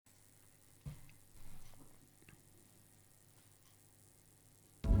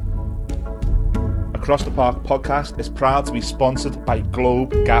Across the Park podcast is proud to be sponsored by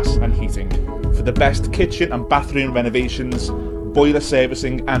Globe Gas and Heating. For the best kitchen and bathroom renovations, boiler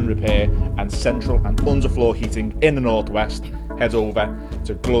servicing and repair, and central and underfloor heating in the Northwest, head over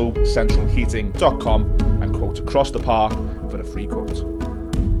to globecentralheating.com and quote Across the Park for a free quote.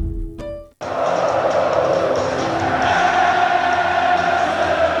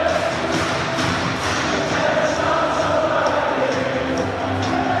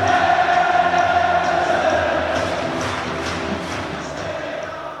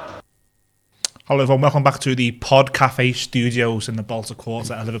 Hello everyone, welcome back to the Pod Cafe Studios in the Baltic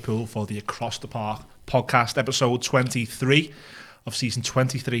Quarter at Liverpool for the Across the Park podcast, episode 23 of season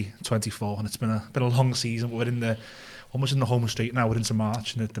 23-24, and it's been a long season. We're almost in the home straight now. We're into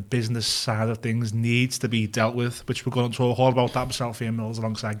March, and the business side of things needs to be dealt with, which we're going to talk all about that myself, Ian Mills,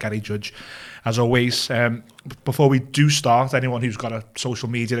 alongside Gary Judge, as always. Before we do start, anyone who's got a social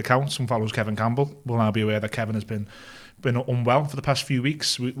media account and follows Kevin Campbell will now be aware that Kevin has been unwell for the past few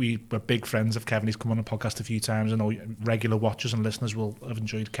weeks. We were big friends of Kevin. He's come on the podcast a few times. I know regular watchers and listeners will have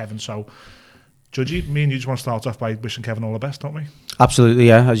enjoyed Kevin. So, Judgy, me and you just want to start off by wishing Kevin all the best, don't we? Absolutely,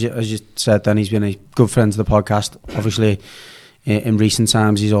 yeah. As you said, then he's been a good friend of the podcast. Obviously, in recent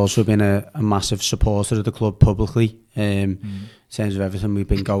times, he's also been a massive supporter of the club publicly. In terms of everything we've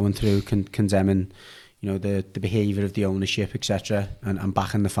been going through, condemning, the behaviour of the ownership, etc., and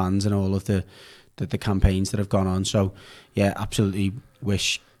backing the fans and all of the campaigns that have gone on. So yeah, absolutely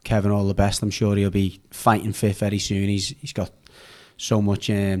wish Kevin all the best. I'm sure he'll be fighting fit very soon. He's got so much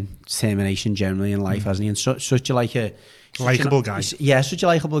determination generally in life, hasn't he? And such a likeable guy. Yeah, such a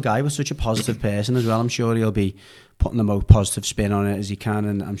likeable guy, but such a positive person as well. I'm sure he'll be putting the most positive spin on it as he can,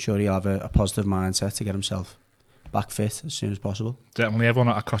 and I'm sure he'll have a positive mindset to get himself back fit as soon as possible. Definitely, everyone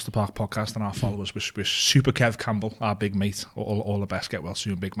at Across the Park podcast and our followers wish Super Kev Campbell, our big mate, all the best. Get well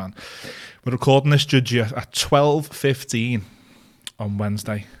soon, big man. We're recording this, Judge, at 12:15 on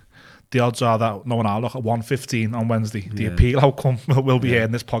Wednesday. The odds are that no one will look at 1:15 on Wednesday. The appeal outcome will be here,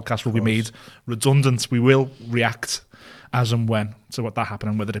 and this podcast will be made redundant. We will react as and when to what that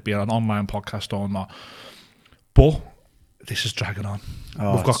happening, whether it be an online podcast or not. But this is dragging on.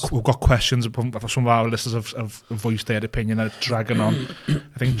 We've got questions from some of our listeners have voiced their opinion that it's dragging on.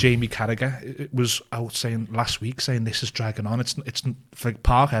 I think Jamie Carragher was out saying last week this is dragging on. It's for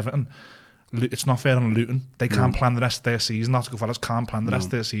Park Everton. It's not fair on Luton. They can't plan the rest of their season. Nottingham Forest can't plan the rest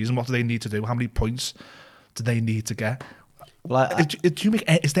of their season. What do they need to do? How many points do they need to get? Well,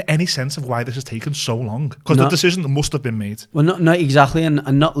 is there any sense of why this has taken so long? Because the decision must have been made. Well, not exactly,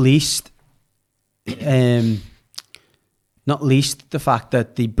 and not least. Not least the fact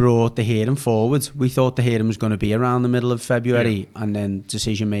that they brought the hearing forward. We thought the hearing was going to be around the middle of February, and then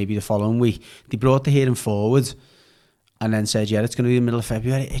decision maybe the following week. They brought the hearing forward and then said, it's going to be the middle of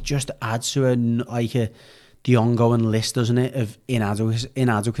February. It just adds to the ongoing list, doesn't it, of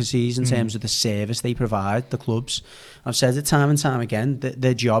inadequacies in terms of the service they provide, the clubs. I've said it time and time again,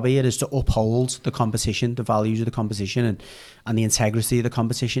 their job here is to uphold the competition, the values of the competition and the integrity of the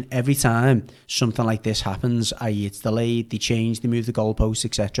competition. Every time something like this happens, i.e. it's delayed, they change, they move the goalposts,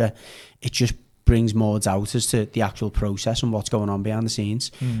 etc., it just brings more doubt as to the actual process and what's going on behind the scenes.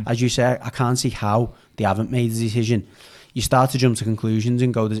 As you say, I can't see how they haven't made the decision. You start to jump to conclusions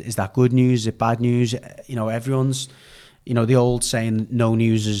and go, is that good news? Is it bad news? Everyone's, the old saying, no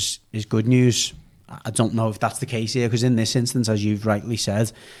news is good news. I don't know if that's the case here, because in this instance, as you've rightly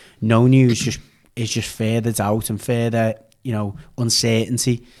said, no news is just further doubt and further,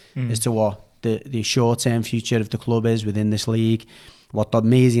 uncertainty as to what the short-term future of the club is within this league, what the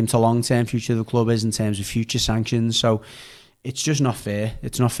medium to long-term future of the club is in terms of future sanctions. So it's just not fair.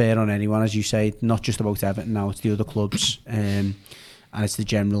 It's not fair on anyone, as you say, not just about Everton now, it's the other clubs, and it's the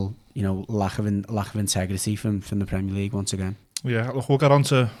general, lack of integrity from the Premier League once again. Yeah, look, we'll get on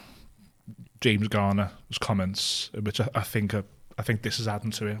to James Garner's comments, which I think this is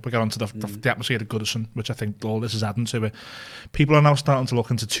adding to it. We'll get on to the atmosphere at Goodison, which I think all this is adding to it. People are now starting to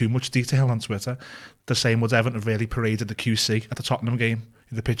look into too much detail on Twitter. The same would Everton have really paraded the QC at the Tottenham game.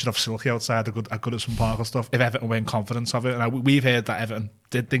 The picture of Silky outside at Goodison Park and stuff, if Everton were in confidence of it. And we've heard that Everton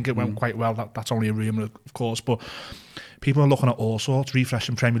did think it went quite well. That's only a rumour, of course, but people are looking at all sorts,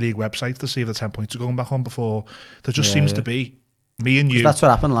 refreshing Premier League websites to see if the 10 points are going back on before. There just seems to be me and you. That's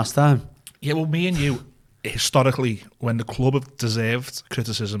what happened last time. Yeah, well, me and you, historically, when the club have deserved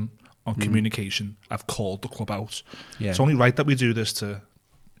criticism on communication, I've called the club out. Yeah. It's only right that we do this to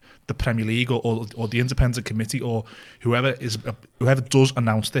the Premier League or the independent committee or whoever does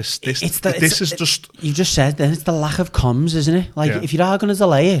announce this. This is just. You just said then it's the lack of comms, isn't it? Like if you are going to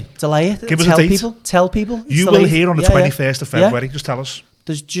delay it. Give us a date. Tell people. You will hear on the 21st of February. Just tell us.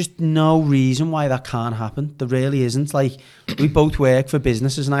 There's just no reason why that can't happen. There really isn't. Like, we both work for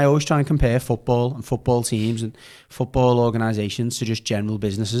businesses, and I always try and compare football and football teams and football organisations to just general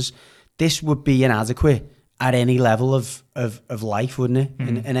businesses. This would be inadequate at any level of life, wouldn't it?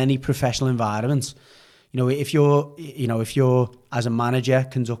 In any professional environment. If you're as a manager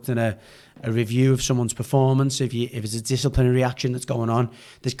conducting a review of someone's performance, if it's a disciplinary action that's going on,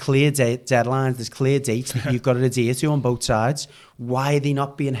 there's clear deadlines, there's clear dates that you've got to adhere to on both sides. Why are they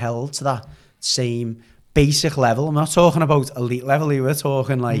not being held to that same basic level? I'm not talking about elite level. We're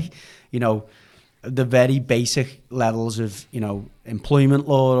talking like, the very basic levels of, employment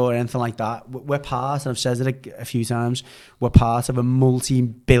law or anything like that. We're part, and I've said it a few times, we're part of a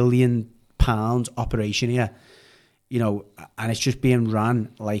multi-billion-pound operation here. And it's just being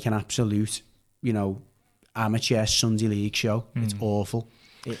ran like an absolute, amateur Sunday League show. It's awful.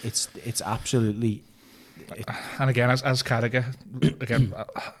 It's absolutely. And again, as Carragher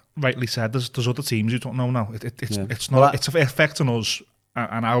rightly said, there's other teams you don't know now. It's not. Well, it's affecting us,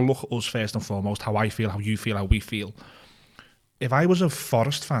 and I'll look at us first and foremost. How I feel, how you feel, how we feel. If I was a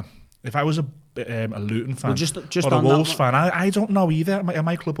Forest fan, if I was a Luton fan, just or a Wolves fan, I don't know either. Am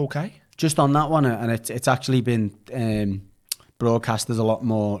my club okay? Just on that one, and it's actually been broadcasted a lot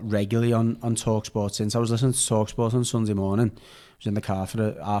more regularly on TalkSport since. I was listening to TalkSport on Sunday morning. I was in the car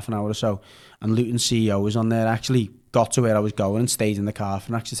for half an hour or so, and Luton's CEO was on there. I actually got to where I was going and stayed in the car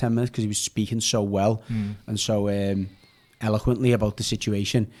for an extra 10 minutes because he was speaking so well and so eloquently about the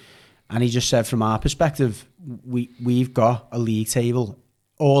situation. And he just said, from our perspective, we've got a league table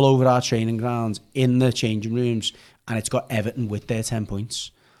all over our training grounds, in the changing rooms, and it's got Everton with their 10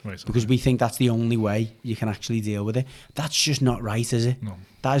 points. Right, because we think that's the only way you can actually deal with it. That's just not right, is it? No.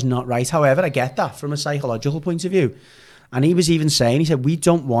 That is not right. However, I get that from a psychological point of view. And he was even saying, he said, we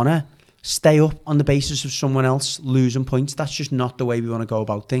don't want to stay up on the basis of someone else losing points. That's just not the way we want to go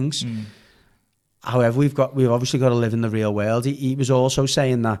about things. However, we've obviously got to live in the real world. He was also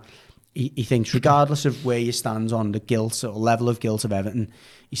saying that he thinks, regardless of where you stand on the guilt or level of guilt of Everton,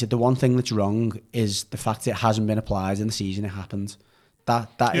 he said the one thing that's wrong is the fact that it hasn't been applied in the season it happened.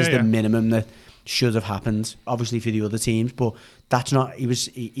 That is the minimum that should have happened, obviously, for the other teams, but that's not.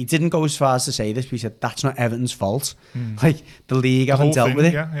 He didn't go as far as to say this, but he said that's not Everton's fault. Like, the league haven't dealt with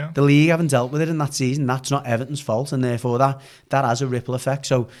it. Yeah. The league haven't dealt with it in that season. That's not Everton's fault, and therefore that has a ripple effect.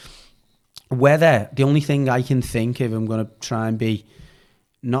 So whether the only thing I can think of, I'm going to try and be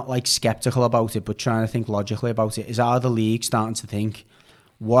not like skeptical about it, but trying to think logically about it, is, are the league starting to think,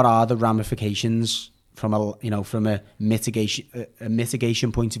 what are the ramifications from a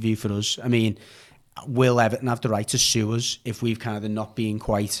mitigation point of view for us? I mean, will Everton have the right to sue us if we've kind of not being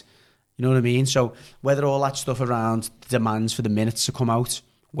quite, you know what I mean? So whether all that stuff around demands for the minutes to come out,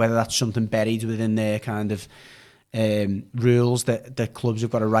 whether that's something buried within their kind of rules that the clubs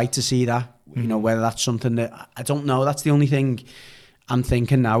have got a right to see that, whether that's something that, I don't know. That's the only thing I'm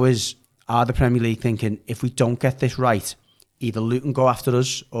thinking now is, are the Premier League thinking, if we don't get this right, either Luton go after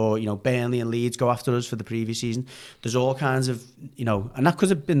us or, Burnley and Leeds go after us for the previous season. There's all kinds of, and that could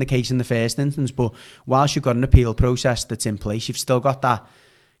have been the case in the first instance, but whilst you've got an appeal process that's in place, you've still got that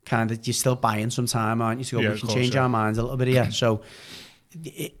kind of, you're still buying some time, aren't you? So we can change our minds a little bit here. So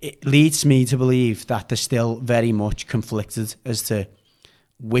it leads me to believe that they're still very much conflicted as to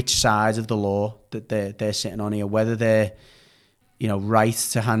which side of the law that they're sitting on here, whether they're, right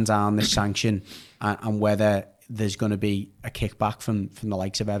to hand down this sanction and whether there's going to be a kickback from the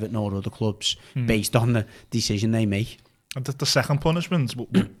likes of Everton or other clubs based on the decision they make. And the second punishment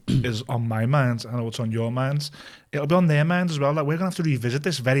is on my mind. I know it's on your minds. It'll be on their minds as well. That we're going to have to revisit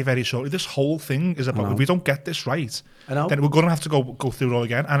this very, very shortly. This whole thing is about, if we don't get this right, then we're going to have to go through it all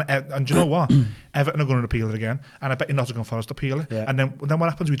again. And do you know what? Everton are going to appeal it again. And I bet you're Nottingham Forest appeal it. Yeah. And then what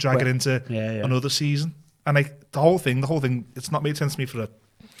happens? We drag it into another season. And the whole thing, it's not made sense to me for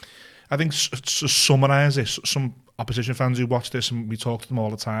I think to summarise this, some opposition fans who watch this, and we talk to them all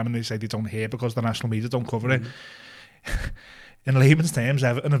the time, and they say they don't hear because the national media don't cover it. In layman's terms,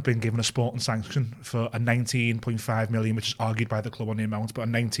 Everton have been given a sporting sanction for a 19.5 million, which is argued by the club on the amount, but a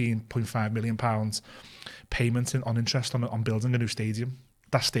 19.5 million pounds payment on interest on building a new stadium.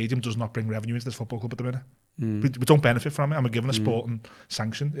 That stadium does not bring revenue into this football club at the minute. We don't benefit from it, and we're given a sporting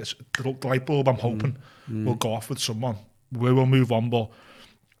sanction. It's the light bulb, I'm hoping, will go off with someone. We will move on, but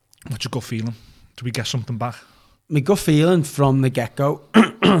what's your gut feeling? Do we get something back? My gut feeling from the get-go,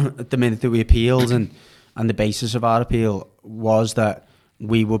 at the minute that we appealed and the basis of our appeal was that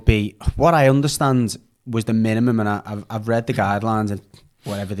we would be, what I understand was the minimum, and I've read the guidelines and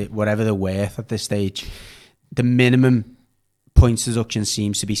whatever they're worth at this stage, the minimum points deduction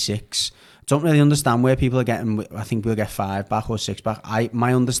seems to be 6. Don't really understand where people are getting. I think we'll get 5 back or 6 back.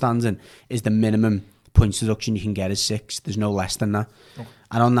 My understanding is the minimum points deduction you can get is 6. There's no less than that. Oh.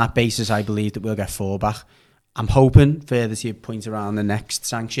 And on that basis, I believe that we'll get 4 back. I'm hoping further to your point around the next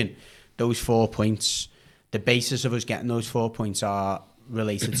sanction, those 4 points, the basis of us getting those 4 points are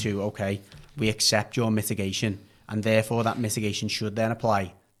related to, okay, we accept your mitigation, and therefore that mitigation should then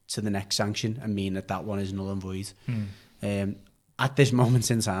apply to the next sanction and mean that one is null and void. At this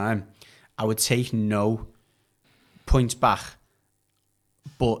moment in time, I would take no points back,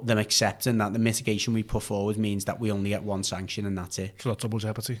 but them accepting that the mitigation we put forward means that we only get 1 sanction and that's it. So that's double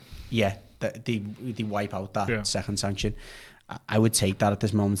jeopardy? Yeah, they wipe out that second sanction. I would take that at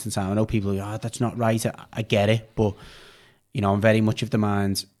this moment in time. I know people are, that's not right. I get it, but I'm very much of the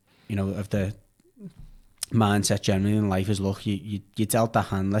mind, of the mindset generally in life is, look, you dealt that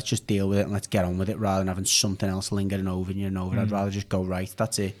hand, let's just deal with it and let's get on with it rather than having something else lingering over you and over. I'd rather just go, right,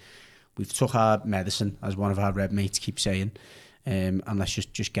 that's it. We've took our medicine, as one of our red mates keeps saying, and let's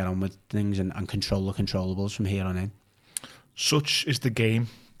just get on with things and control the controllables from here on in. Such is the game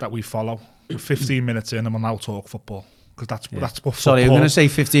that we follow. We're 15 minutes in and we'll now talk football. Because that's what football... Sorry, I'm going to say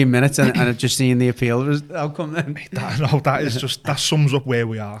 15 minutes and I've just seen the appeal outcome then. That sums up where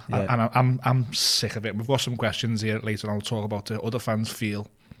we are. Yeah. And I'm sick of it. We've got some questions here later on. I'll talk about it. Other fans feel,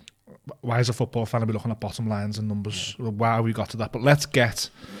 why is a football fan to be looking at bottom lines and numbers? Why have we got to that? But let's get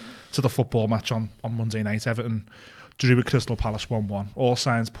to the football match on Monday night. Everton drew with Crystal Palace 1-1. All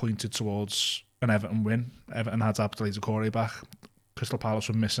signs pointed towards an Everton win. Everton had Abdoulaye Doucouré back. Crystal Palace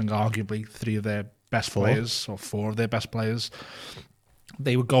were missing arguably 3 of their best players, or 4 of their best players.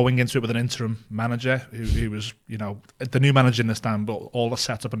 They were going into it with an interim manager who was, the new manager in the stand, but all the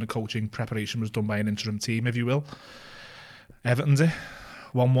setup and the coaching preparation was done by an interim team, if you will. Everton did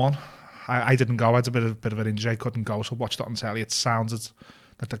 1-1. I didn't go. I had a bit of an injury. I couldn't go, so I watched it on telly. It sounded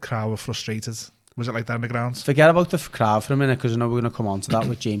like the crowd were frustrated. Was it like that in the grounds? Forget about the crowd for a minute, because I know we're going to come on to that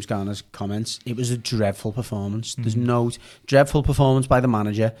with James Garner's comments. It was a dreadful performance. There's no dreadful performance by the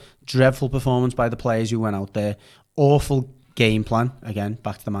manager, dreadful performance by the players who went out there, awful game plan, again,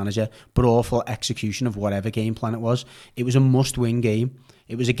 back to the manager, but awful execution of whatever game plan it was. It was a must-win game.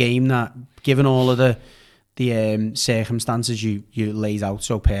 It was a game that, given all of the circumstances you laid out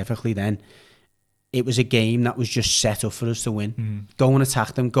so perfectly then, it was a game that was just set up for us to win. Go and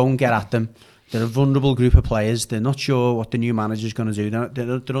attack them, go and get at them. They're a vulnerable group of players. They're not sure what the new manager's going to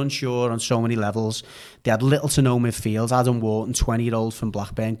do. They're unsure on so many levels. They had little to no midfield. Adam Wharton, 20-year-old from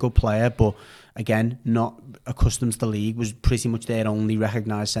Blackburn, good player, but again, not accustomed to the league, was pretty much their only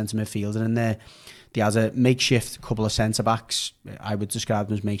recognised centre midfielder in there. They had a makeshift couple of centre-backs. I would describe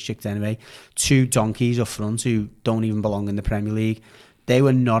them as makeshift anyway. 2 donkeys up front who don't even belong in the Premier League. They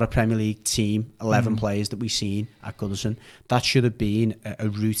were not a Premier League team, 11 players that we've seen at Goodison. That should have been a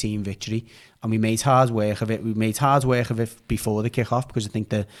routine victory. And we made hard work of it. We made hard work of it before the kick-off, because I think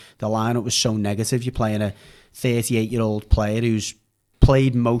the lineup was so negative. You're playing a 38-year-old player who's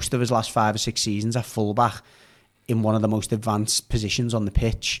played most of his last 5 or 6 seasons at fullback in one of the most advanced positions on the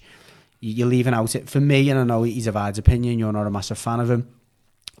pitch. You're leaving out it. For me, and I know he divides opinion, you're not a massive fan of him,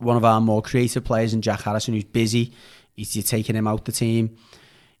 one of our more creative players in Jack Harrison, who's busy. You're taking him out the team.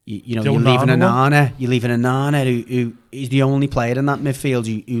 You're leaving a Nana. You're leaving a Nana who is the only player in that midfield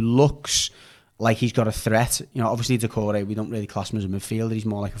who looks like he's got a threat. Obviously Doucouré, we don't really class him as a midfielder. He's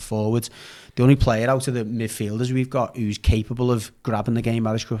more like a forward. The only player out of the midfielders we've got who's capable of grabbing the game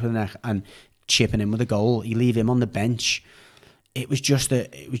by the scruff of the neck and chipping in with a goal. You leave him on the bench. It was just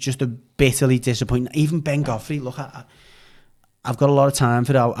a bitterly disappointing. Even Ben Godfrey, look, I've got a lot of time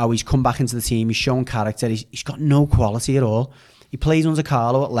for how he's come back into the team. He's shown character. He's got no quality at all. He plays under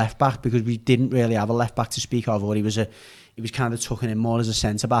Carlo at left back because we didn't really have a left back to speak of, or he was kind of tucking in more as a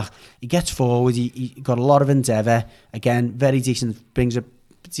centre back. He gets forward. He got a lot of endeavour. Again, very decent. Brings a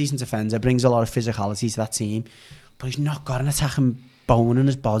decent defender. Brings a lot of physicality to that team. But he's not got an attacking bone in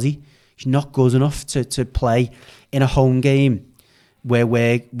his body. He's not good enough to play in a home game where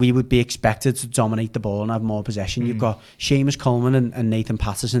we would be expected to dominate the ball and have more possession. You've got Seamus Coleman and Nathan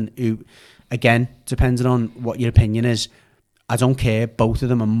Patterson, who, again, depending on what your opinion is, I don't care. Both of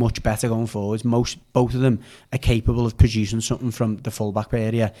them are much better going forwards. Both of them are capable of producing something from the fullback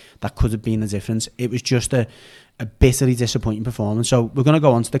area that could have been the difference. It was just a bitterly disappointing performance. So we're going to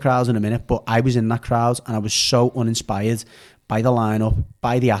go on to the crowds in a minute, but I was in that crowd and I was so uninspired by the lineup,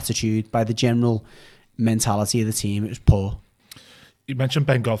 by the attitude, by the general mentality of the team. It was poor. You mentioned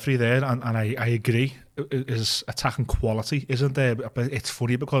Ben Godfrey there, and I agree. His attacking quality isn't there. But it's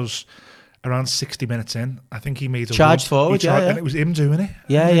funny because around 60 minutes in, I think he made a charged run. forward, and it was him doing it.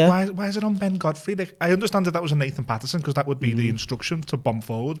 Yeah, like, yeah. Why is it on Ben Godfrey? Like, I understand that was a Nathan Patterson because that would be the instruction to bomb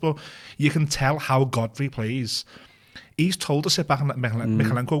forward, but you can tell how Godfrey plays. He's told to sit back and let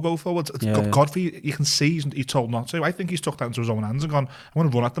Michalenko go forward. Godfrey, you can see he's told not to. I think he's took that into his own hands and gone, I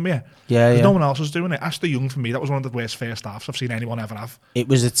want to run at them here. Yeah, No one else is doing it. Ashley Young, for me, that was one of the worst first halves I've seen anyone ever have. It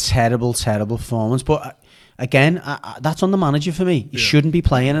was a terrible, terrible performance. But again, that's on the manager for me. He shouldn't be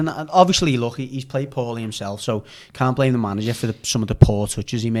playing. And obviously, look, he's played poorly himself, so can't blame the manager for some of the poor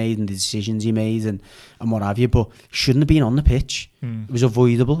touches he made and the decisions he made and what have you. But shouldn't have been on the pitch. It was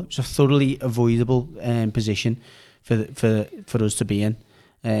avoidable. It was a thoroughly avoidable position for us to be in.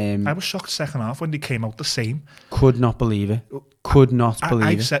 I was shocked second half when they came out the same. Could not believe it. Could not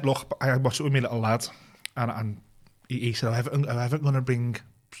believe it. I said, look, I watched it with my little lad, and he said, I'm ever going to bring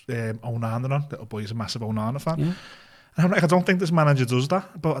Onana on. Little boy's a massive Onana fan. Yeah. And I'm like, I don't think this manager does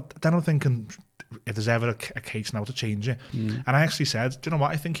that, but then I'm thinking if there's ever a case now to change it. And I actually said, do you know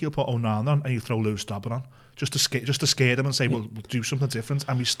what? I think he'll put Onana on and he'll throw Lewis Dobbin on. Just to scare them and say, we'll do something different.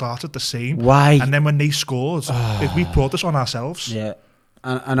 And we started the same. Why? And then when they scored, we brought this on ourselves. Yeah.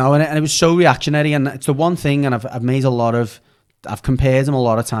 And it was so reactionary. And it's the one thing, and I've compared him a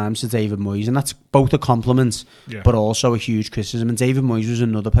lot of times to David Moyes, and that's both a compliment, but also a huge criticism. And David Moyes was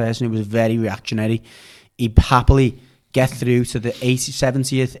another person who was very reactionary. He'd happily get through to the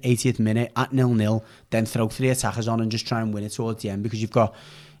 70th, 80th minute at 0-0, then throw 3 attackers on and just try and win it towards the end, because you've got,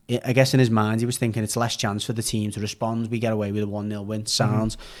 I guess in his mind, he was thinking it's less chance for the team to respond. We get away with a 1-0 win,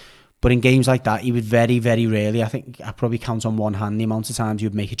 sounds. But in games like that, he would very, very rarely, I think I probably count on one hand the amount of times he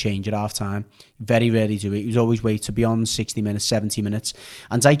would make a change at half time. Very rarely do it. He was always wait to beyond 60 minutes, 70 minutes.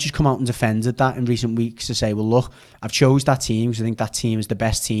 And Zayt just come out and defended that in recent weeks to say, well, look, I've chose that team because I think that team is the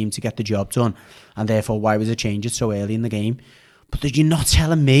best team to get the job done. And therefore, why was I change it so early in the game? But you're not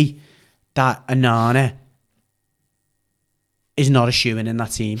telling me that Onana is not a shoo-in in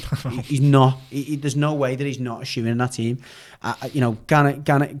that team. He's not. There's no way that he's not a shoo-in in that team.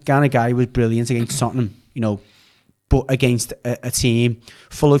 Ghana guy was brilliant against Tottenham, but against a team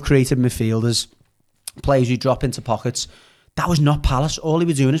full of creative midfielders, players who drop into pockets, that was not Palace. All he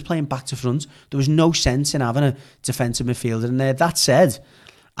was doing is playing back to front. There was no sense in having a defensive midfielder in there. That said,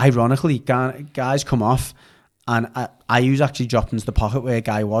 ironically, guys come off, and Ayu's actually dropped into the pocket where a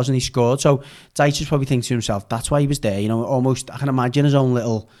guy was, and he scored. So Zayt just probably thinks to himself, that's why he was there. Almost, I can imagine his own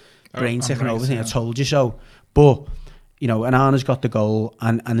little brain ticking over, saying, I told you so. But, Onana's got the goal,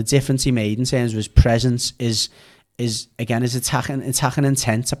 and the difference he made in terms of his presence is again, his attacking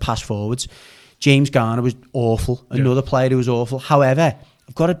intent to pass forwards. James Garner was awful. Another player who was awful. However,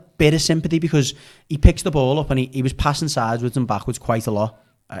 I've got a bit of sympathy because he picks the ball up and he was passing sideways and backwards quite a lot.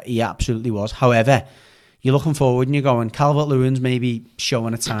 He absolutely was. However, you're looking forward and you're going, Calvert-Lewin's maybe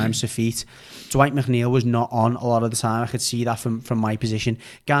showing at times to feet. Dwight McNeil was not on a lot of the time. I could see that from my position.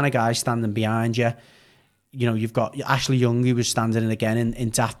 Ghana guys standing behind you. You've got Ashley Young who was standing again in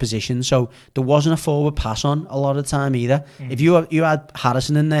daft position. So there wasn't a forward pass on a lot of the time either. If you had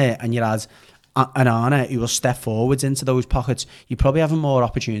Harrison in there and you had Onana who will step forwards into those pockets, you're probably having more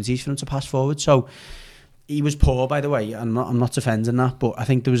opportunities for him to pass forward. So he was poor, by the way. I'm not defending that, but I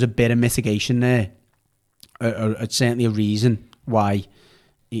think there was a bit of mitigation there. It's certainly a reason why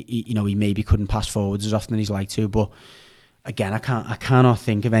he maybe couldn't pass forwards as often as he's like to. But again, I cannot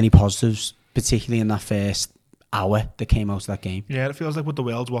think of any positives, particularly in that first hour that came out of that game. Yeah, it feels like with the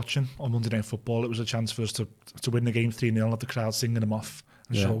world watching on Monday Night Football, it was a chance for us to win the game 3-0 and have the crowd singing them off.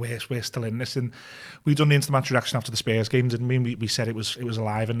 And so we're still in this. And we done the instant reaction after the Spurs game, didn't we? We said it was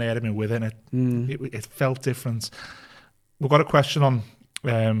alive in there. I mean, within it, it felt different. We've got a question on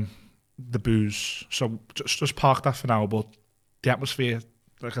the booze, so just park that for now. But the atmosphere,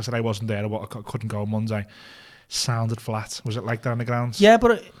 like I said, I wasn't there. I couldn't go on Monday. Sounded flat. Was it like that on the grounds? Yeah,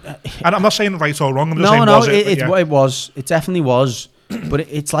 but and I'm not saying right or wrong. I'm just saying it was. It definitely was. But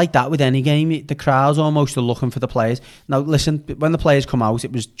it's like that with any game. The crowds almost are looking for the players. Now, listen, when the players come out,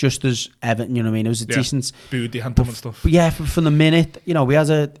 it was just as Everton, you know what I mean? It was a decent... Booed the anthem and stuff. But yeah, from the minute, we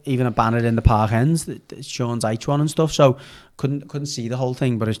had even a banner in the park ends, Sean Zayt one and stuff, so couldn't see the whole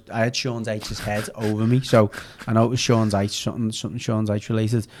thing, but I had Sean Zayt's head over me, so I know it was Sean Zayt, something Sean Zayt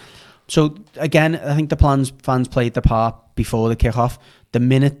related. So, again, I think the fans played the part before the kick-off. The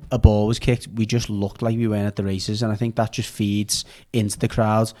minute a ball was kicked, we just looked like we weren't at the races, and I think that just feeds into the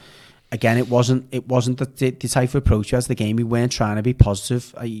crowd. Again, it wasn't the type of approach as the game. We weren't trying to be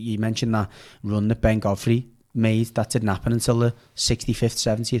positive. You mentioned that run that Ben Godfrey made. That didn't happen until the 65th,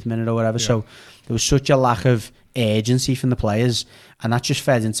 70th minute or whatever. Yeah. So there was such a lack of urgency from the players, and that just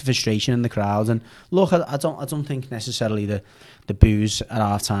fed into frustration in the crowd. And look, I don't think necessarily the boos at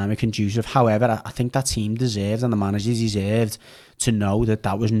half time are conducive. However, I think that team deserved, and the managers deserved, to know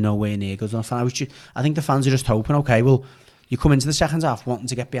that was nowhere near good enough. And I think the fans are just hoping, okay, well, you come into the second half wanting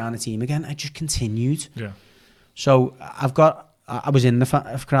to get behind the team again. It just continued. Yeah. So I was in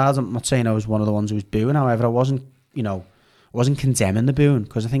the crowd. I'm not saying I was one of the ones who was booing. However, I wasn't condemning the booing,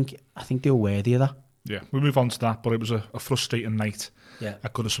 because I think they were worthy of that. Yeah, we'll move on to that, but it was a frustrating night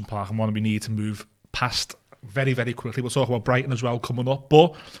at Goodison Park, and one we need to move past very, very quickly. We'll talk about Brighton as well coming up,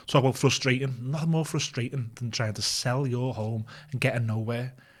 but talk about frustrating. Nothing more frustrating than trying to sell your home and getting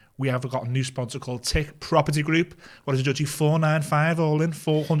nowhere. We have got a new sponsor called Tick Property Group. What is it, Judgy? $495 all in,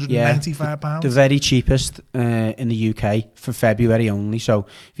 £495. The very cheapest in the UK for February only. So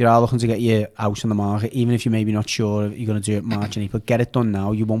if you are looking to get your house on the market, even if you're maybe not sure if you're going to do it March and April, get it done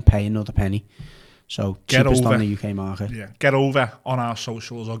now. You won't pay another penny. So cheapest on the UK market. Yeah, get over on our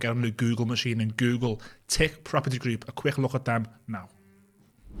socials or get on the Google machine and Google Tick Property Group. A quick look at them now.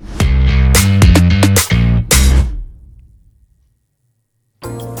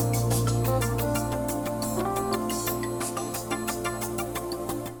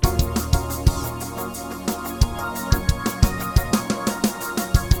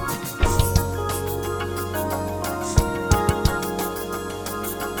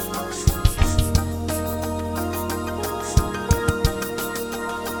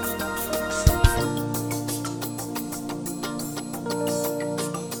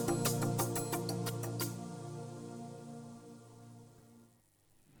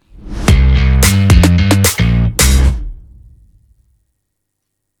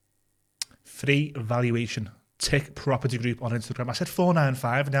 Free valuation. Tick Property Group on Instagram. I said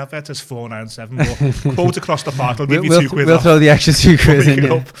 495 and the advert says 497. But quote across the park. I'll give you £2. We'll throw the extra £2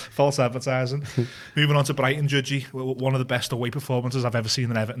 in. False advertising. Moving on to Brighton, Judgy. One of the best away performances I've ever seen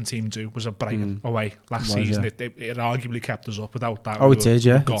an Everton team do was at Brighton away last season. Yeah. It arguably kept us up. Without that, it did,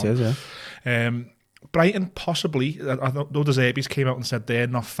 yeah. Brighton possibly, I know the Zerbies came out and said they're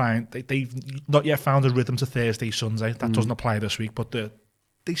not fine. They've not yet found a rhythm to Thursday, Sunday. That doesn't apply this week, but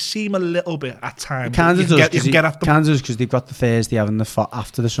they seem a little bit at times. Kansas because they've got the Thursday having the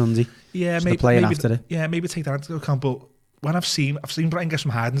after the Sunday. Yeah, so maybe playing after it. Yeah, maybe take that into account. But when I've seen Brighton get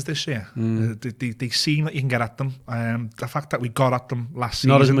some hardens this year, they seem that you can get at them. The fact that we got at them last season,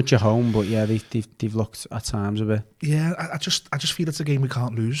 not as much at home, but yeah, they've looked at times a bit. Yeah, I just feel it's a game we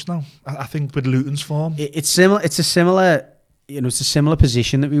can't lose now. I think with Luton's form, it's similar. It's a similar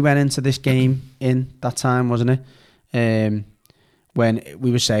position that we went into this game in that time, wasn't it? When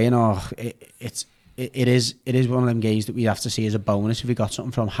we were saying, it is one of them games that we have to see as a bonus if we got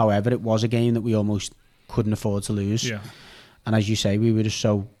something from. However, it was a game that we almost couldn't afford to lose. Yeah. And as you say, we were just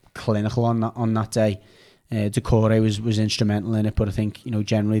so clinical on that day. Decore was instrumental in it, but I think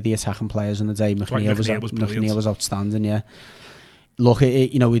generally the attacking players on the day, McNeil was outstanding. Yeah. Look,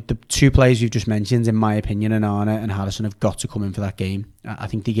 with the two players you've just mentioned, in my opinion, Onana and Harrison have got to come in for that game. I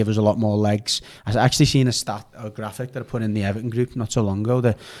think they give us a lot more legs. I've actually seen a graphic that I put in the Everton group not so long ago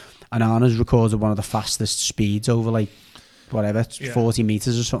that Onana's recorded one of the fastest speeds over 40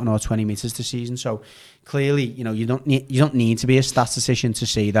 metres or something, or 20 metres this season. So clearly, you don't need to be a statistician to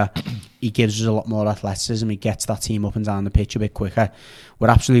see that he gives us a lot more athleticism. He gets that team up and down the pitch a bit quicker. We're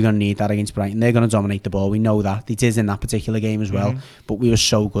absolutely going to need that against Brighton. They're going to dominate the ball. We know that. They did in that particular game as well. But we were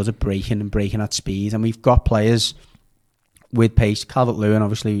so good at breaking at speed. And we've got players with pace. Calvert-Lewin,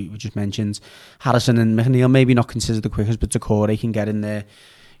 obviously, we just mentioned. Harrison and McNeil, maybe not considered the quickest, but Decore can get in there,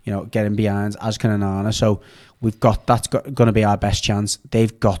 get in behind, as can Onana. So we've got, that's going to be our best chance.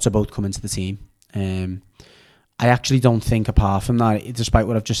 They've got to both come into the team. I actually don't think, apart from that, despite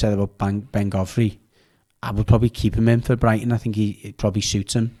what I've just said about Ben Godfrey, I would probably keep him in for Brighton. I think it probably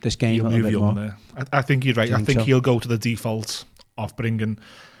suits him this game a little bit more. I think you're right. I think he'll go to the default of bringing...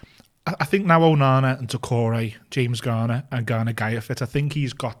 I think now Onana and Decore, James Garner and Garner Guy are fit. I think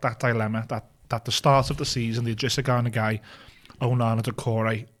he's got that dilemma that the start of the season, the Idrissa Garner Guy, Onana,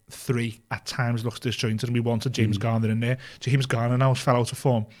 Decore, 3 at times looks disjointed, and we wanted James Garner in there. James Garner now has fell out of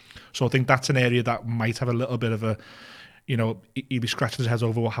form. So I think that's an area that might have a little bit of a, he'll be scratching his head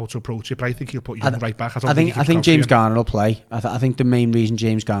over how to approach it, but I think he'll put you right back. I think James Garner will play. I think the main reason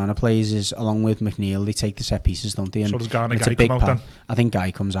James Garner plays is, along with McNeil, they take the set pieces, don't they? And so does Garner Guy come out then? I think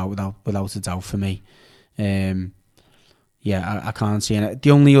Guy comes out without a doubt for me. I can't see it.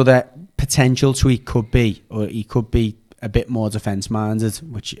 The only other potential tweak could be, or he could be a bit more defence-minded,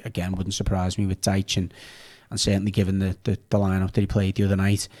 which again wouldn't surprise me with Deitch, and certainly given the lineup that he played the other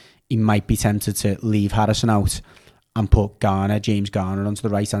night, he might be tempted to leave Harrison out and put James Garner onto the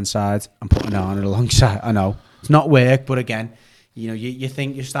right-hand side and put Onana alongside. I know. It's not work, but again, you know,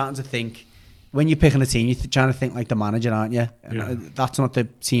 you're starting to think, when you're picking a team, you're trying to think like the manager, aren't you? And that's not the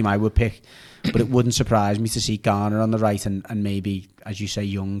team I would pick, but it wouldn't surprise me to see Garner on the right and maybe, as you say,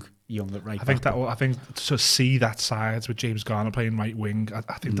 Young at right back. I think to see that side with James Garner playing right wing,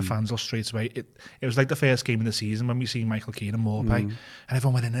 I think the fans will straight away. It was like the first game of the season when we seen Michael Keane and Morpay, and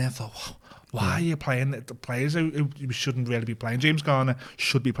everyone went in there and thought, why are you playing the players who shouldn't really be playing? James Garner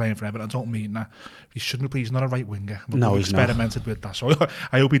should be playing for Everton. I don't mean that. He shouldn't be. He's not a right winger. No, we've he's not. experimented with that, so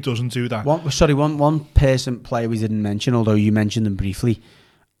I hope he doesn't do that. One player we didn't mention, although you mentioned him briefly.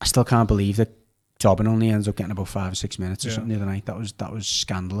 I still can't believe that Dobbin only ends up getting about 5 or 6 minutes or something the other night. That was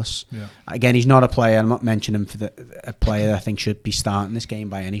scandalous. Yeah. Again, he's not a player. I'm not mentioning him for a player that I think should be starting this game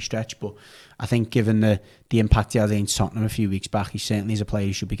by any stretch. But I think given the impact he had against Tottenham a few weeks back, he certainly is a player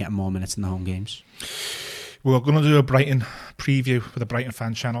who should be getting more minutes in the home games. We're going to do a Brighton preview for the Brighton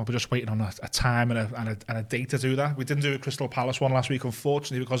fan channel. We're just waiting on a time and a date to do that. We didn't do a Crystal Palace one last week,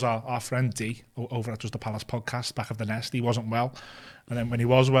 unfortunately, because our friend D over at Just the Palace podcast, Back of the Nest, he wasn't well. And then when he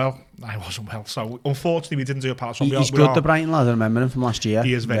was well, I wasn't well. So unfortunately, we didn't do a Palace one. He's good, the Brighton lad. I remember him from last year.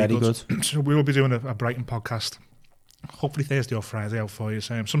 He is very good. So we will be doing a Brighton podcast. Hopefully Thursday or Friday out for you.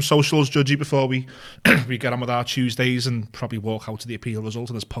 Some socials, Judgy, before we get on with our Tuesdays and probably walk out to the appeal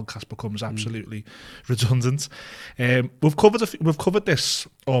result, and this podcast becomes absolutely redundant. We've covered this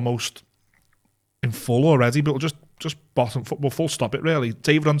almost in full already, but we'll just we'll full stop it really.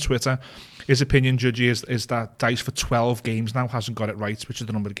 David on Twitter, his opinion, Judgy, is that Dice for 12 games now hasn't got it right, which is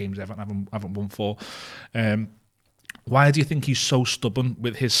the number of games Everton haven't won for. Why do you think he's so stubborn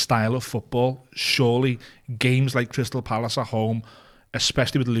with his style of football? Surely games like Crystal Palace at home,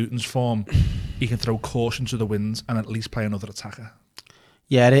 especially with Luton's form, he can throw caution to the wind and at least play another attacker.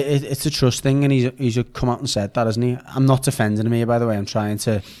 Yeah, it's a trust thing, and he's come out and said that, hasn't he? I'm not defending him here, by the way. I'm trying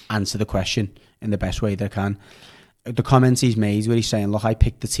to answer the question in the best way that I can. The comments he's made where he's saying, look, I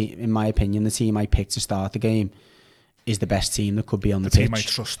picked the team, in my opinion, the team I picked to start the game is the best team that could be on the pitch. The team I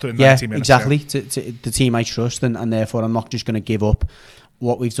trust in 90 minutes. Exactly. The team I trust, and therefore I'm not just going to give up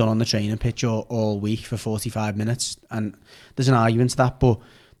what we've done on the training pitch all week for 45 minutes. And there's an argument to that, but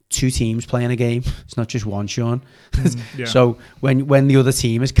two teams playing a game, it's not just one, Sean. So when the other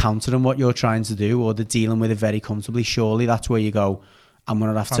team is countering what you're trying to do, or they're dealing with it very comfortably, surely that's where you go, I'm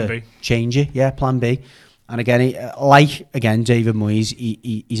going to have to change it. Yeah, plan B. And again, David Moyes,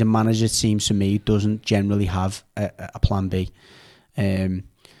 he's a manager, it seems to me, who doesn't generally have a plan B. And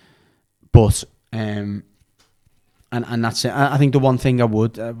that's it. I think the one thing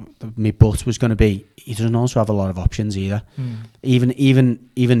my but was going to be, he doesn't also have a lot of options either. Even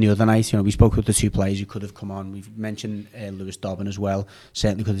the other night, we spoke with the two players who could have come on. We've mentioned Lewis Dobbin as well.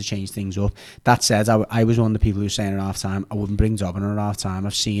 Certainly could have changed things up. That said, I was one of the people who were saying at half time, I wouldn't bring Dobbin at half time.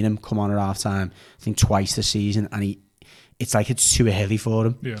 I've seen him come on at half time, I think twice this season, and it's like it's too early for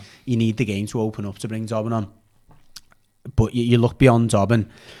him. Yeah. You need the game to open up to bring Dobbin on. But you look beyond Dobbin,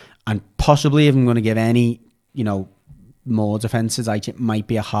 and possibly if I'm going to give any, more defences, it might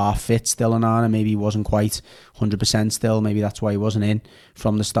be a half fit still on Arna. Maybe he wasn't quite 100% still. Maybe that's why he wasn't in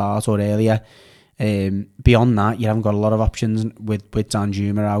from the start or earlier. Beyond that, you haven't got a lot of options with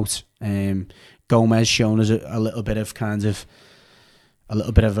Danjuma out. Gomez shown us a little bit of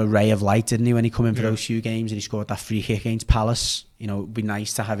a ray of light, didn't he, when he come in for those few games and he scored that free kick against Palace. It would be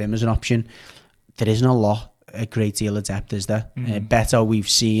nice to have him as an option. There isn't a great deal of depth, is there? Beto we've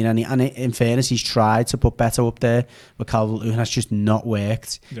seen, and in fairness, he's tried to put Beto up there, but Calvert-Lewin has just not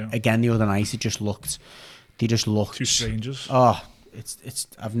worked. Again, the other night, they just looked two strangers. Oh,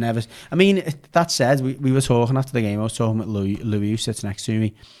 I've never. I mean, that said, we were talking after the game. I was talking with Louis, who sits next to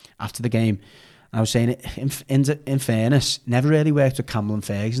me after the game. And I was saying, in fairness, never really worked with Campbell and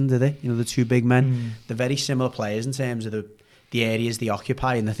Ferguson, did they? The two big men. They're very similar players in terms of the areas they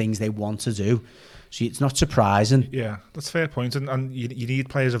occupy and the things they want to do. So it's not surprising. Yeah, that's a fair point. And you need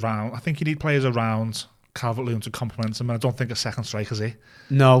players around. I think you need players around Calvert-Lewin to complement him. And I don't think a second striker's it.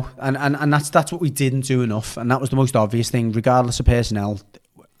 No, and that's what we didn't do enough. And that was the most obvious thing, regardless of personnel.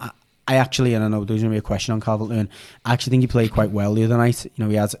 I actually, and I know there's going to be a question on Calvert-Lewin, I actually think he played quite well the other night.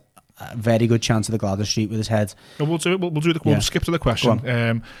 He had a very good chance of the Gladys Street with his head. We'll skip to the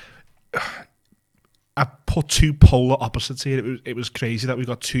question. I put two polar opposites here. It was crazy that we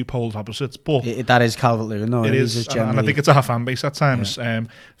got two polar opposites, but that is Calvert-Lewin. No, it is, and I think it's our fan base at times. Yeah.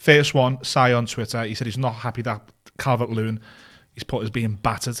 First one, Sai on Twitter, he said he's not happy that Calvert-Lewin he's put as being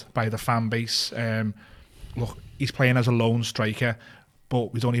battered by the fan base. Look, he's playing as a lone striker,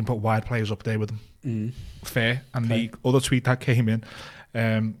 but we don't even put wide players up there with him. Fair. And the other tweet that came in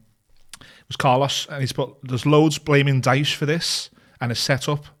was Carlos, and he's put, there's loads blaming Dice for this and his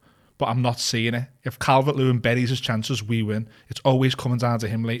setup, but I'm not seeing it. If Calvert-Lewin buries his chances, we win. It's always coming down to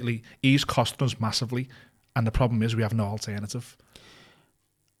him lately. He's costing us massively, and the problem is we have no alternative.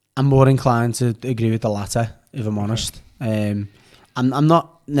 I'm more inclined to agree with the latter, if I'm honest. I'm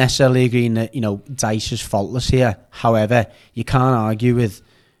not necessarily agreeing that, Dice is faultless here. However, you can't argue with,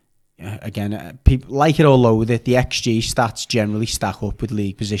 again, people like it or loathe it, the XG stats generally stack up with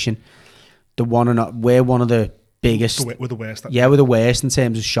league position. We're one of the biggest. We're the worst. Yeah, we're the worst in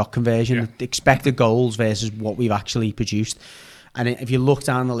terms of shot conversion. Yeah. The expected goals versus what we've actually produced. And if you look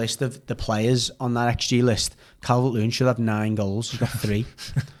down the list of the players on that XG list, Calvert-Lewin should have 9 goals. He's got 3.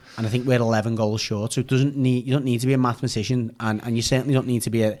 And I think we're 11 goals short. So you don't need to be a mathematician, and you certainly don't need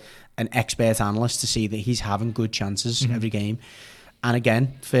to be an expert analyst to see that he's having good chances every game. And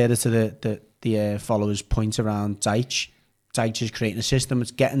again, further to the followers' point around Deitch is creating a system.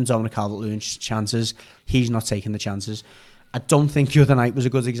 It's getting Dominic Calvert-Lewin's chances. He's not taking the chances. I don't think the other night was a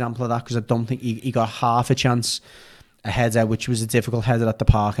good example of that, because I don't think he got half a chance. A header, which was a difficult header at the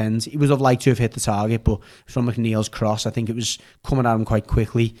park end. He would have liked to have hit the target, but from McNeil's cross, I think it was coming at him quite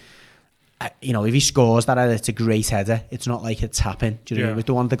quickly. If he scores that header, it's a great header. It's not like it's tapping. Do you know? With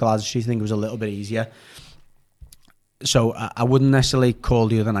the one at the Glasgow Street, I think it was a little bit easier. So I wouldn't necessarily call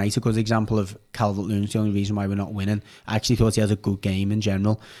the other night a good example of Calvert-Lewin's the only reason why we're not winning. I actually thought he had a good game in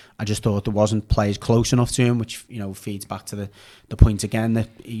general. I just thought there wasn't players close enough to him, which feeds back to the point again that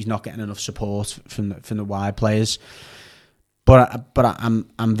he's not getting enough support from the wide players. But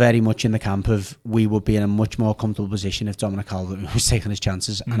I'm very much in the camp of we would be in a much more comfortable position if Dominic Calvert-Lewin was taking his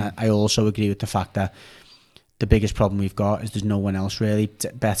chances. And I also agree with the fact that the biggest problem we've got is there's no one else really.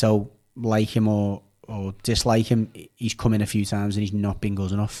 Beto, like him or dislike him, he's come in a few times and he's not been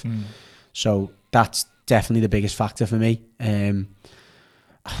good enough. So that's definitely the biggest factor for me. I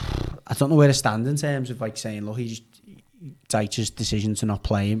don't know where to stand in terms of saying, look, Deitch's decision to not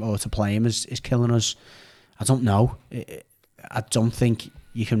play him or to play him is killing us. I don't know. I don't think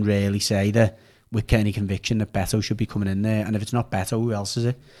you can really say that with any conviction that Beto should be coming in there. And if it's not Beto, who else is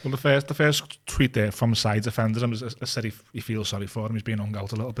it? Well, the first tweet there from side defended him said he feels sorry for him. He's being hung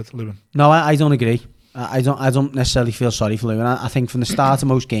out a little bit, Lewin. No, I don't agree. I don't necessarily feel sorry for Lewin. I think from the start of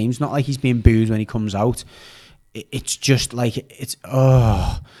most games, not like he's being booed when he comes out. It's just like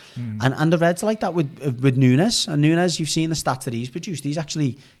and the Reds are like that with Nunes. And Nunes, you've seen the stats that he's produced. He's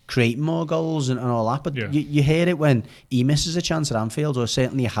actually creating more goals and all that. But you hear it when he misses a chance at Anfield, or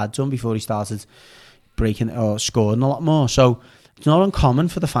certainly he had done before he started breaking or scoring a lot more. So it's not uncommon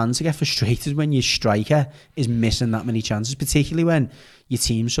for the fans to get frustrated when your striker is missing that many chances, particularly when your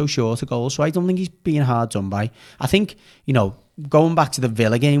team's so short of goals. So I don't think he's being hard done by. I think, going back to the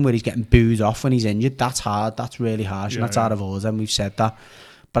Villa game where he's getting booed off when he's injured, that's hard. That's really harsh, and that's out of order, and we've said that.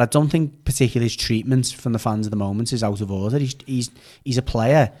 But I don't think particularly his treatment from the fans at the moment is out of order. He's a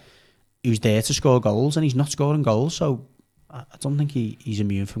player who's there to score goals, and he's not scoring goals. So I don't think he's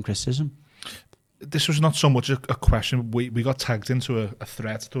immune from criticism. This was not so much a question. We got tagged into a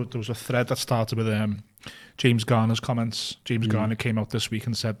thread. There was a thread that started with James Garner's comments. James Garner came out this week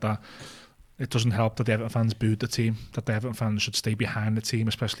and said that it doesn't help that the Everton fans booed the team, that the Everton fans should stay behind the team,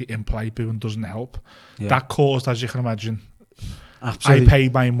 especially in play. Booing doesn't help. Yeah. That caused, as you can imagine, absolutely. I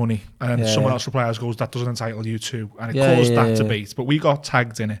paid my money, and then someone else replies, goes, that doesn't entitle you to, and it caused that debate. But we got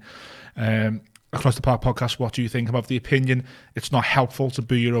tagged in it. Across the Park podcast, what do you think? I'm of the opinion it's not helpful to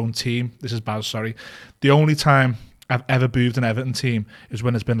boo your own team. This is Baz, sorry. The only time I've ever booed an Everton team is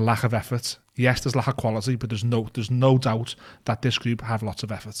when there's been lack of effort. Yes, there's lack of quality, but there's no doubt that this group have lots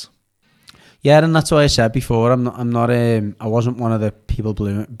of effort. Yeah, and that's what I said before. I wasn't one of the people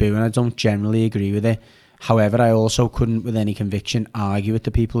booing. I don't generally agree with it. However, I also couldn't, with any conviction, argue with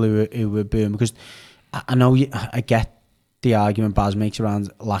the people who were booing, because I know I get the argument Baz makes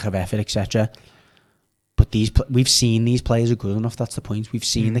around lack of effort, etc. But we've seen these players are good enough. That's the point. We've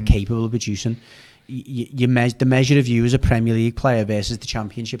seen they're capable of producing. The measure of you as a Premier League player versus the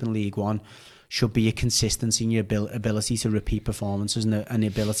Championship and League One should be your consistency in your ability to repeat performances and the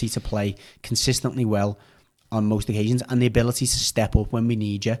ability to play consistently well on most occasions, and the ability to step up when we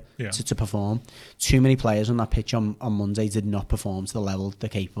need you to perform. Too many players on that pitch on Monday did not perform to the level they're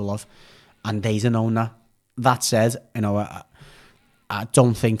capable of, and they've known that. That said, I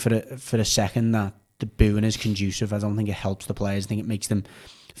don't think for a second that the booing is conducive. I don't think it helps the players. I think it makes them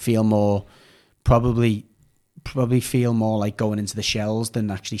feel more, probably feel more like going into the shells than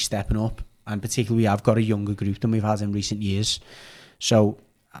actually stepping up. And particularly, I've got a younger group than we've had in recent years. So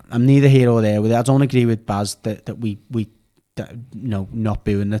I'm neither here or there with it. I don't agree with Baz that we not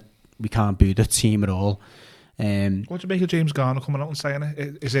booing it. We can't boo the team at all. What do you make of James Garner coming out and saying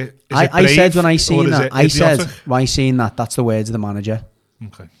it? Is it I brave, said when I seen that, I said when I seen that, that's the words of the manager.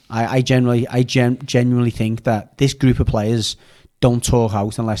 Okay. I genuinely think that this group of players don't talk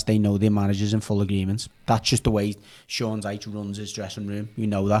out unless they know their manager's in full agreement. That's just the way Sean Dyche runs his dressing room. You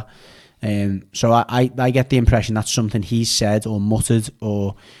know that. So I get the impression that's something he's said or muttered,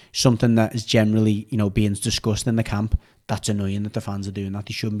 or something that is generally, being discussed in the camp. That's annoying that the fans are doing that.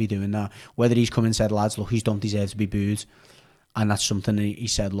 They shouldn't be doing that. Whether he's come and said, lads, look, he don't deserve to be booed, and that's something he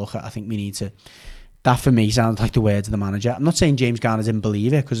said, look, I think we need to. That for me sounds like the words of the manager. I'm not saying James Garner didn't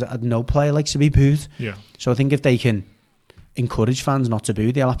believe it, because no player likes to be booed. Yeah. So I think if they can encourage fans not to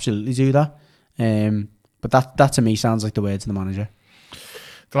boo, they'll absolutely do that. But that to me sounds like the words of the manager.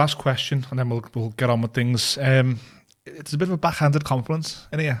 The last question, and then we'll get on with things. It's a bit of a backhanded compliment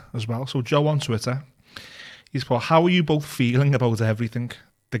in here as well. So Joe on Twitter, he's put, how are you both feeling about everything?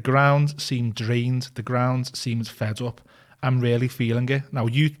 The ground seemed drained. The ground seemed fed up. I'm really feeling it. Now,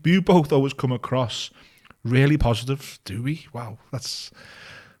 you both always come across really positive, do we? Wow, that's...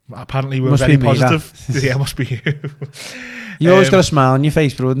 Apparently we're very positive. Yeah, must be you. You always got a smile on your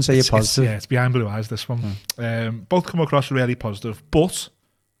face, bro, and say you're positive. It's behind blue eyes, this one. Both come across really positive, but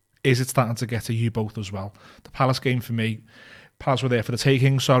is it starting to get to you both as well? The Palace game for me, Palace were there for the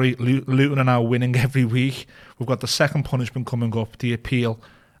taking, sorry. Luton are now winning every week. We've got the second punishment coming up, the appeal.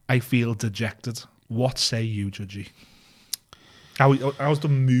 I feel dejected. What say you, Judgy? How's the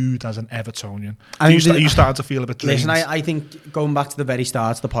mood as an Evertonian? Are you starting to feel a bit drained? Listen, I think going back to the very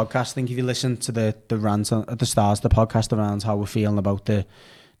start of the podcast, I think if you listen to the rant at the start of the podcast around how we're feeling about the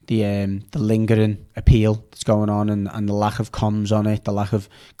lingering appeal that's going on, and the lack of comms on it, the lack of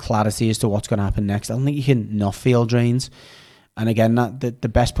clarity as to what's going to happen next, I don't think you can not feel drained. And again,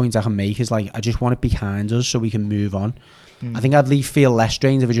 the best point I can make is, like, I just want it behind us so we can move on. I think I'd feel less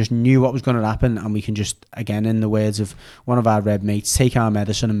drained if I just knew what was going to happen, and we can just, again, in the words of one of our red mates, take our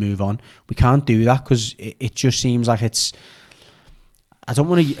medicine and move on. We can't do that because it just seems like it's... I don't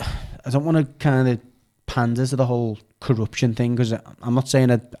want to kind of pander to the whole corruption thing, because I'm not saying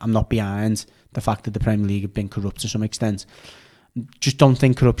that I'm not behind the fact that the Premier League have been corrupt to some extent. Just don't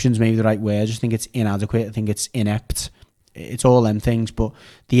think corruption's maybe the right word. I just think it's inadequate. I think it's inept. It's all them things, but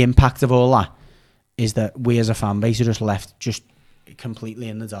the impact of all that is that we as a fan base are just left just completely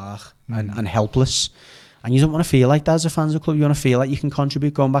in the dark and helpless. And you don't want to feel like that as a fans of the club. You want to feel like you can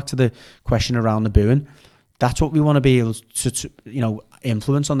contribute. Going back to the question around the booing, that's what we want to be able to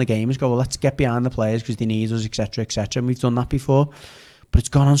influence on the game, is go, well, let's get behind the players because they need us, etc., etc. And we've done that before. But it's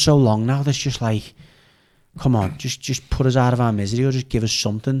gone on so long now, there's just like, come on, just put us out of our misery, or just give us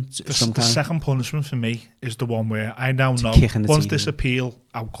something. The second punishment for me is the one where I now know, once this appeal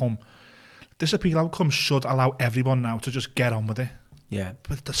outcome should allow everyone now to just get on with it. Yeah.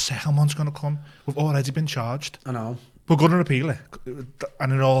 But the second one's going to come. We've already been charged. I know. We're going to appeal it.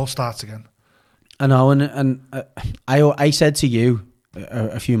 And it all starts again. I know. And I said to you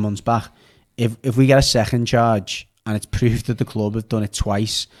a few months back, if we get a second charge and it's proved that the club have done it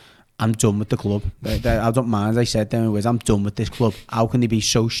twice, I'm done with the club. I don't mind. I said them I'm done with this club. How can they be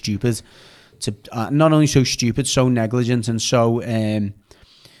so stupid? To not only so stupid, so negligent, and so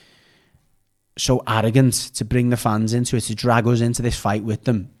arrogant to bring the fans into it, to drag us into this fight with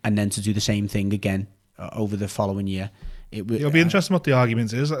them, and then to do the same thing again over the following year. It'll be interesting what the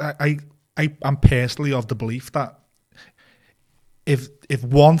argument is. I'm personally of the belief that if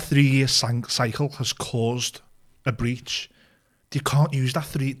 1 3-year cycle has caused a breach, you can't use that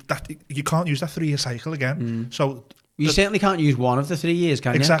 3-year cycle again. So you certainly can't use one of the 3 years,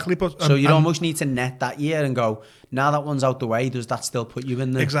 can you? Exactly, but so you'd almost need to net that year and go, now that one's out the way, does that still put you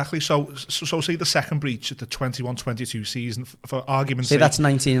in there? Exactly. So say the second breach at the 21-22 season, for argument's sake, that's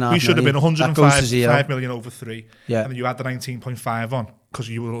 19.5 million. We should have been 105 million over 3. Yeah. And then you add the 19.5 on because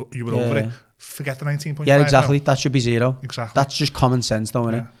you were over it. Forget the 19.5. Yeah, exactly. now. That should be 0. Exactly. That's just common sense, though,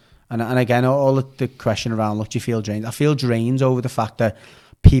 isn't it? And again, all the question around, look, do you feel drained? I feel drained over the fact that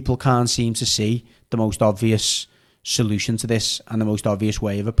people can't seem to see the most obvious solution to this and the most obvious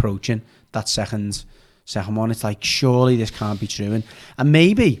way of approaching that second one. It's like, surely this can't be true. And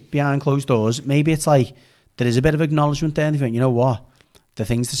maybe behind closed doors, maybe it's like there is a bit of acknowledgement there, and you think, you know what, the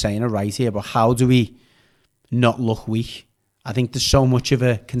things they're saying are right here, but how do we not look weak? I think there's so much of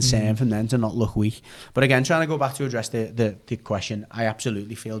a concern from them to not look weak. But again, trying to go back to address the question, I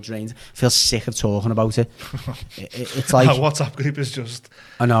absolutely feel drained. I feel sick of talking about it. It's like... Our WhatsApp group is just...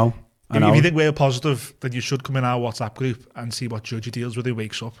 I know. If you think we're positive, then you should come in our WhatsApp group and see what Judgy deals with. He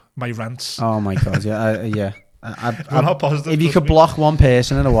wakes up. My rants. Oh my God, yeah. We're not positive. If you could block one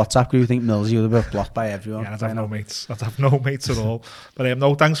person in a WhatsApp group, I think Millsy would have been blocked by everyone. Yeah, I'd have no mates. I'd have no mates at all. But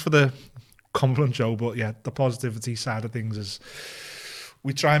no, thanks for the compliment, Joe. But yeah, the positivity side of things is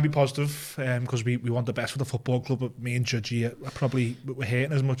we try and be positive because we want the best for the football club. But me and Judgy are probably we're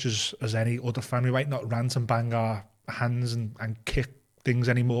hating as much as any other fan. We might not rant and bang our hands and kick things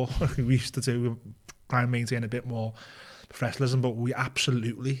anymore like we used to do. We try and maintain a bit more professionalism, but we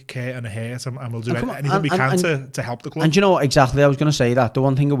absolutely care and hate and we'll do anything we can to help the club. And you know what, exactly, I was going to say that. The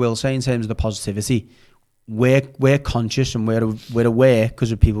one thing I will say in terms of the positivity, we're conscious and we're aware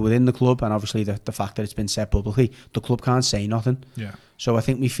because of people within the club, and obviously the fact that it's been said publicly, the club can't say nothing. Yeah. So I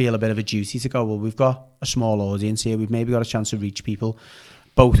think we feel a bit of a duty to go, well, we've got a small audience here, we've maybe got a chance to reach people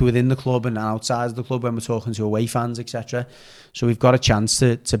both within the club and outside of the club when we're talking to away fans, etc. So we've got a chance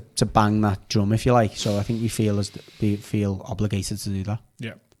to bang that drum, if you like. So I think we feel obligated to do that.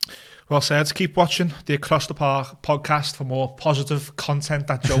 Yeah. Well said. Keep watching the Across the Park podcast for more positive content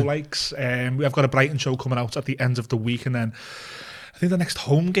that Joe likes. We have got a Brighton show coming out at the end of the week, and then I think the next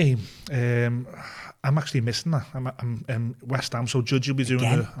home game. I'm actually missing that. I'm West Ham, so Judge will be doing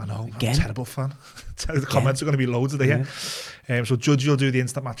I know, I'm a terrible fan. The comments are going to be loads of the here. So Judge will do the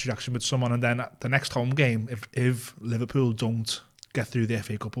instant match reaction with someone, and then at the next home game, if Liverpool don't get through the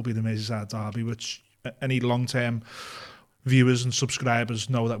FA Cup, will be the Merseyside derby, which any long-term viewers and subscribers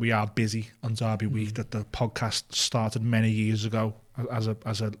know that we are busy on Derby Week, that the podcast started many years ago as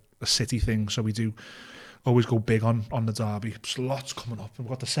a city thing, so we do always go big on the derby. There's lots coming up. We've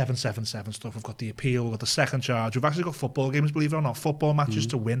got the 777 stuff, we've got the appeal, we've got the second charge, we've actually got football games, believe it or not, football matches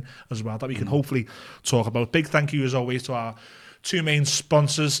to win as well that we can hopefully talk about. Big thank you as always to our two main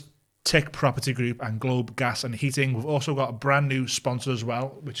sponsors, Tick Property Group and Globe Gas and Heating. We've also got a brand new sponsor as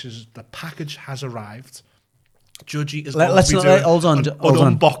well, which is the package has arrived. Judgy is hold on.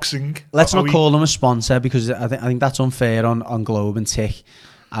 Unboxing. Let's not call them a sponsor, because I think that's unfair on Globe and Tick.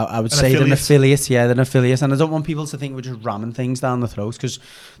 I would say they're an affiliate. Yeah, they're an affiliate, and I don't want people to think we're just ramming things down the throat, because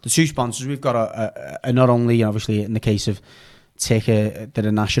the two sponsors we've got are not only, obviously, in the case of Tick, they're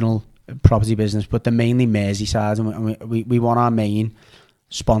a national property business, but they're mainly Merseyside, and we want our main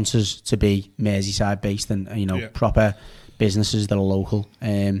sponsors to be Merseyside based, and proper businesses that are local.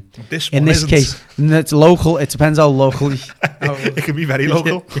 In this case, it's local. It depends how local. It can be very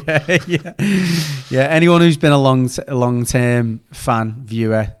local. Yeah. Anyone who's been a long-term fan,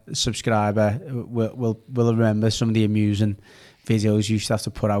 viewer, subscriber will remember some of the amusing videos you used to have to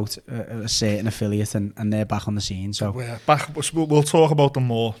put out a certain affiliate, and they're back on the scene. So we're back. We'll talk about them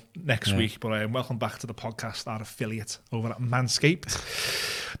more next week. But welcome back to the podcast, our affiliate over at Manscaped.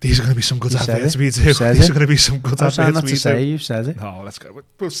 These are going to be some good adverts we do. These are going to be some good adverts we do. You've said it. No, let's go.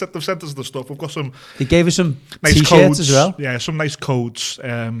 They've sent us the stuff. We've got some. They gave us some nice t-shirts codes as well. Yeah, some nice codes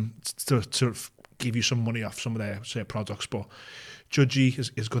to give you some money off some of their products. But Judgy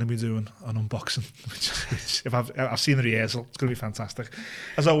is going to be doing an unboxing, which if I've seen the rehearsal, it's going to be fantastic.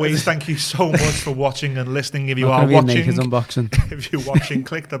 As always, thank you so much for watching and listening. If you are watching, if you're watching,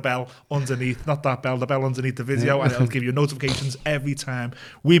 click the bell underneath, not that bell, the bell underneath the video, and it'll give you notifications every time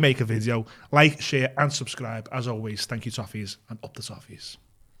we make a video. Like, share, and subscribe. As always, thank you, Toffees, and up the Toffees.